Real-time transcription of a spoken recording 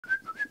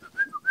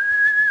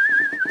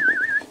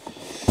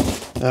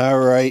All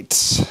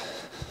right.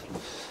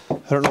 I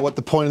don't know what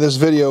the point of this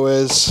video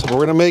is. We're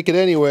gonna make it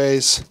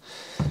anyways.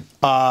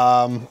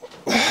 Let's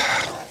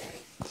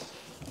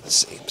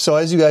see. So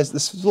as you guys,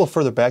 this is a little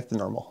further back than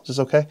normal. Is this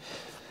okay?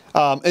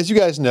 As you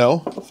guys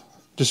know,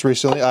 just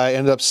recently I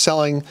ended up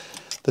selling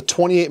the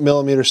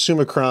 28mm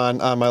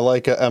Summicron on my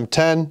Leica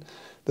M10.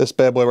 This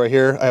bad boy right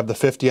here. I have the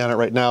 50 on it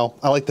right now.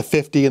 I like the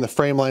 50 and the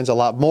frame lines a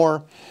lot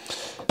more.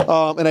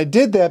 And I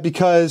did that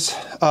because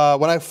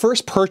when I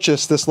first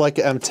purchased this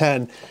Leica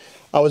M10,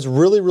 I was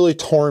really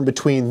torn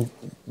between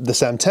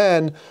this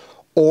M10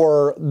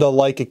 or the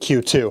Leica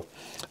Q2.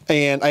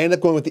 And I ended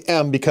up going with the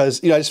M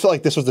because, you know, I just felt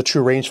like this was the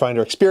true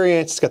rangefinder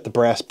experience. It's got the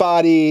brass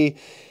body,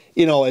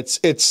 you know, it's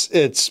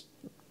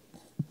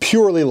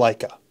purely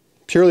Leica,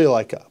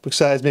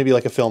 besides maybe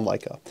like a film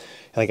Leica.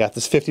 And I got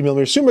this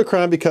 50mm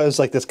Summicron because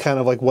like that's kind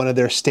of like one of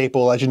their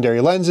staple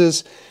legendary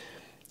lenses.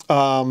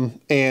 And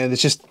it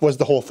just was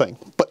the whole thing.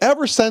 But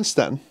ever since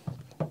then,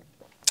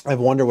 I've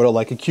wondered what a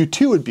Leica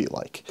Q2 would be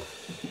like.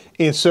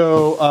 And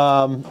so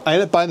I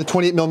ended up buying the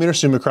 28mm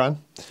Summicron,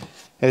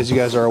 as you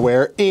guys are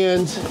aware,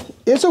 and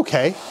it's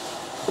okay.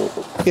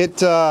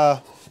 It's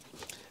a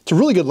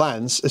really good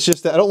lens. It's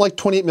just that I don't like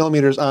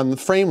 28mm on the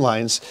frame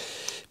lines.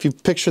 If you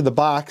picture the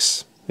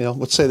box, you know,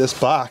 let's say this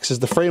box is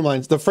the frame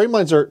lines. The frame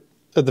lines are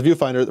at the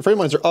viewfinder. The frame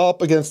lines are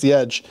up against the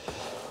edge.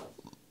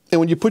 And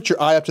when you put your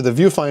eye up to the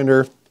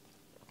viewfinder,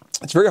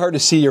 it's very hard to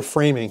see your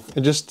framing.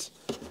 It just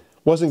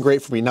wasn't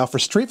great for me. Now for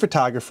street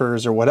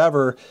photographers or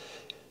whatever,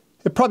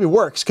 it probably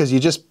works because you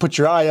just put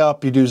your eye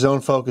up, you do zone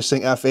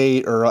focusing,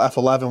 F8 or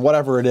F11,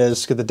 whatever it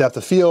is, get the depth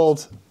of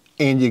field,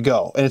 and you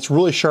go. And it's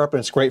really sharp and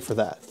it's great for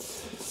that.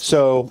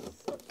 So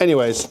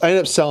anyways, I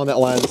ended up selling that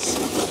lens.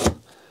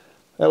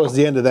 That was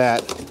the end of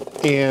that.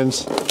 And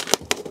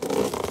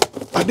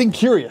I've been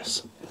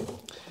curious.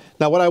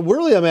 Now what I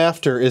really am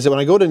after is that when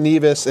I go to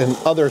Nevis and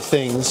other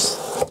things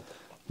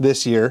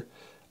this year,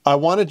 I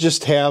want to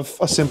just have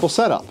a simple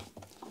setup.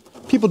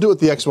 People do it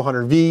with the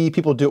X100V,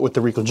 people do it with the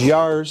Ricoh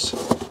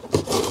GRs.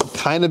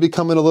 Kind of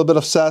becoming a little bit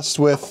obsessed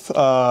with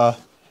the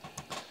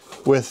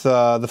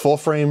full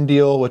frame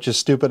deal, which is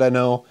stupid, I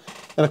know.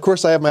 And of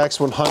course I have my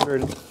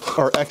X100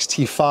 or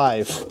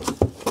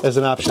XT5 as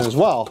an option as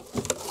well.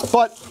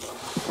 But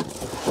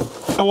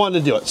I wanted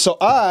to do it. So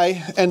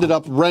I ended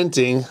up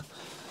renting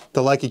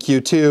the Leica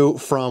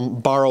Q2 from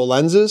Borrow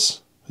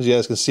Lenses, as you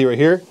guys can see right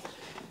here.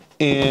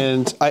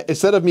 And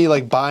instead of me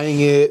like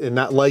buying it and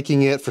not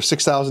liking it for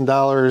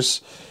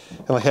 $6,000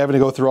 and like having to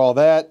go through all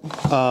that,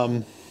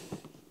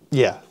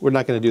 yeah, we're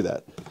not going to do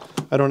that.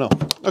 I don't know.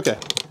 Okay.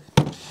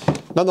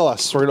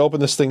 Nonetheless, we're going to open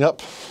this thing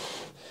up.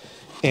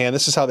 And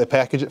this is how they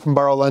package it from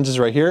Borrow Lenses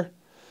right here.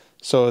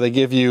 So they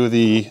give you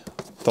the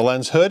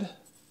lens hood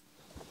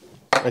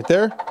right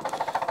there.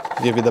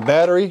 They give you the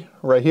battery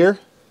right here.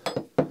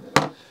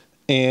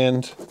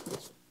 And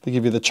they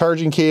give you the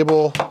charging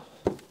cable,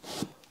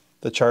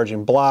 the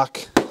charging block,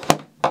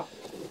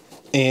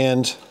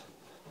 and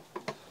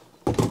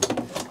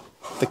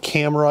the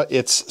camera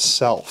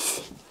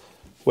itself.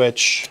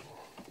 Which,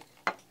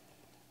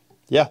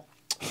 yeah,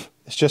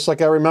 it's just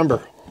like I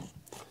remember.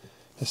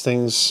 This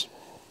thing's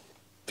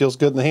feels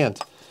good in the hand.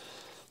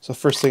 So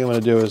first thing I'm going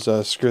to do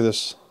is screw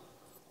this.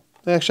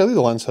 Actually, I'll leave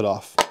the lens hood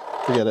off.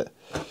 Forget it.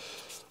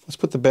 Let's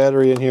put the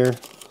battery in here,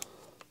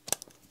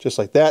 just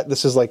like that.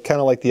 This is like kind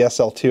of like the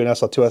SL2 and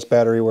SL2S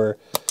battery where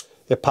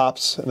it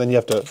pops, and then you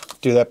have to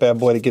do that bad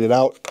boy to get it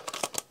out.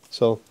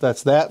 So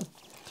that's that.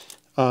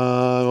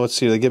 Let's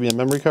see. Do they give me a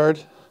memory card?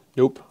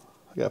 Nope.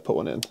 I got to put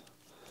one in.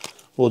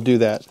 We'll do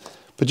that.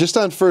 But just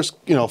on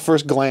first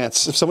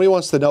glance, if somebody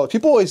wants to know,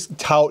 people always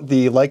tout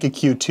the Leica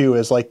Q2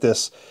 as like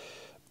this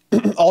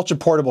ultra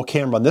portable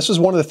camera. And this was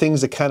one of the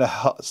things that kind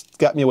of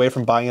got me away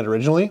from buying it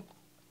originally.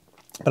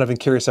 But I've been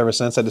curious ever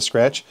since. I had to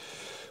scratch.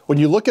 When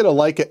you look at a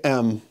Leica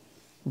M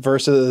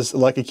versus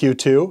Leica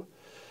Q2,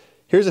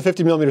 here's a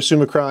 50mm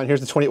Summicron,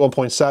 here's the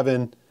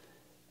 28-1.7.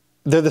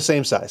 They're the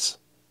same size.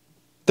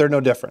 They're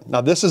no different. Now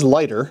this is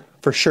lighter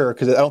for sure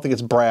because I don't think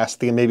it's brass. I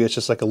think maybe it's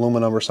just like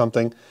aluminum or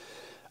something.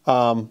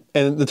 And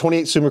the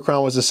 28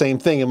 Summicron was the same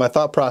thing, and my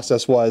thought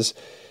process was,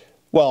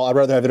 well, I'd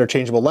rather have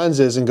interchangeable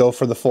lenses and go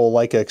for the full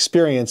Leica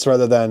experience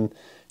rather than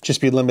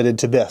just be limited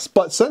to this.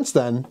 But since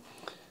then,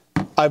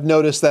 I've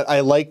noticed that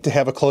I like to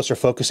have a closer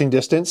focusing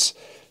distance.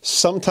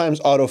 Sometimes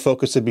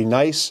autofocus would be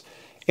nice,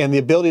 and the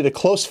ability to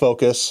close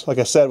focus, like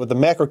I said, with the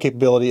macro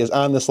capability is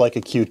on this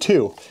Leica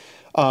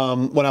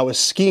Q2. When I was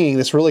skiing,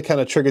 this really kind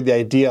of triggered the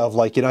idea of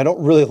like, you know, I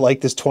don't really like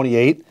this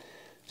 28,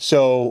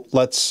 so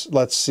let's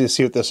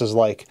see what this is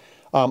like.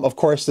 Of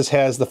course, this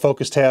has the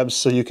focus tabs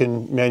so you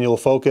can manual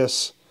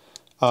focus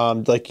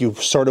like you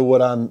sort of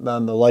would on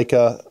the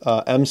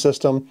Leica M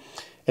system.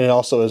 And it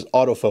also is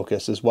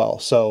autofocus as well.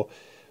 So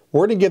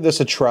we're going to give this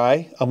a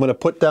try. I'm going to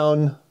put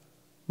down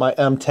my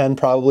M10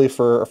 probably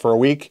for a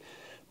week.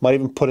 Might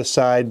even put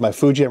aside my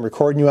Fuji I'm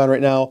recording you on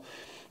right now.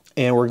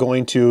 And we're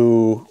going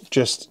to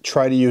just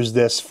try to use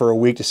this for a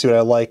week to see what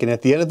I like. And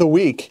at the end of the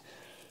week,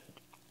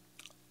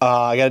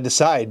 I got to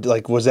decide,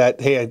 like, was that,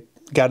 hey, I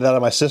got it out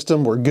of my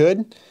system, we're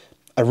good.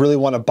 I really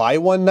want to buy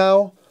one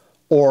now,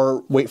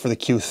 or wait for the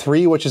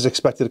Q3, which is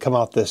expected to come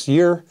out this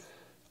year.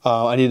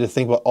 I need to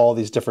think about all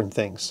these different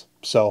things.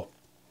 So,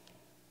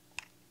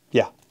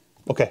 yeah.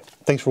 Okay,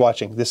 thanks for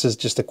watching. This is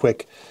just a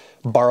quick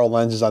borrow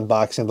lenses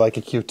unboxing of the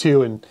Leica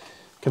Q2 and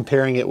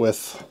comparing it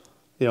with,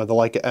 you know, the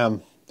Leica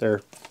M.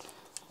 They're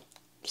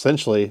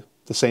essentially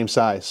the same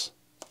size.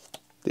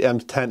 The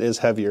M10 is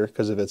heavier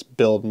because of its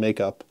build and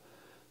makeup.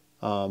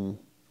 But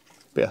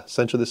yeah,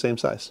 essentially the same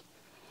size.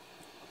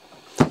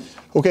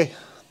 Okay,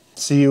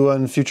 see you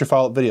on future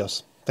follow-up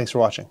videos. Thanks for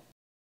watching.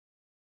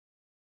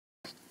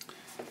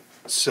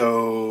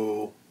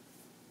 So,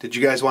 did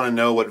you guys want to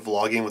know what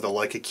vlogging with a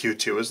Leica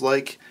Q2 is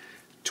like?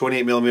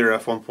 28mm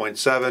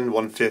f1.7,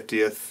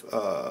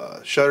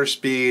 1/50th shutter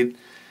speed,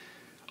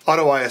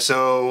 auto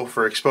ISO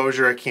for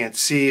exposure. I can't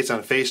see. It's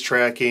on face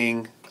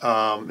tracking,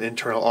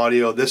 internal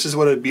audio. This is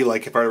what it would be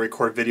like if I were to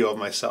record video of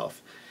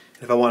myself.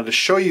 If I wanted to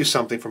show you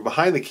something from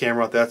behind the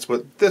camera, that's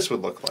what this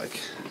would look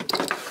like.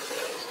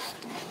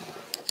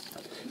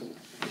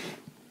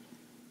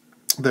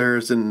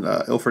 There's an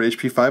Ilford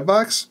HP5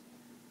 box.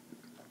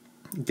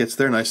 It gets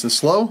there nice and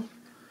slow.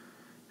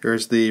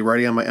 Here's the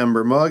writing on my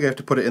Ember mug. I have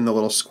to put it in the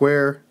little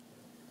square.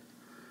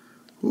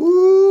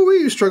 Ooh,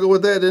 you struggled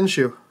with that, didn't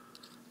you?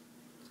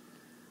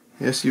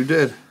 Yes, you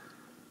did.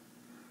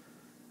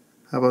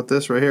 How about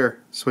this right here?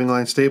 Swing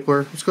line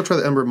stapler. Let's go try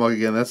the Ember mug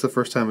again. That's the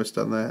first time it's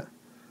done that.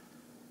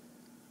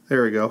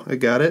 There we go. I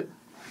got it.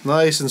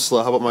 Nice and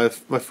slow. How about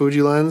my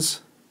Fuji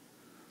lens?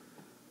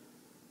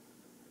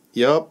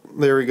 Yup,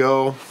 there we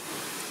go.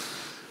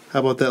 How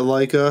about that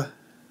Leica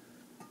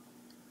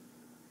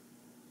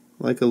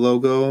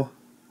logo?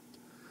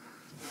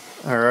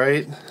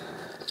 Alright.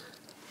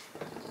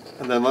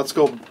 And then let's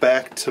go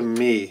back to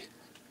me.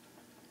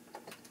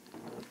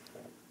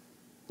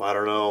 I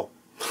don't know.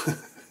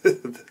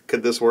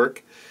 Could this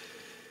work?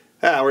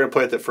 We're going to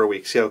play with it for a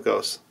week, see how it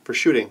goes. For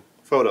shooting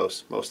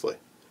photos, mostly.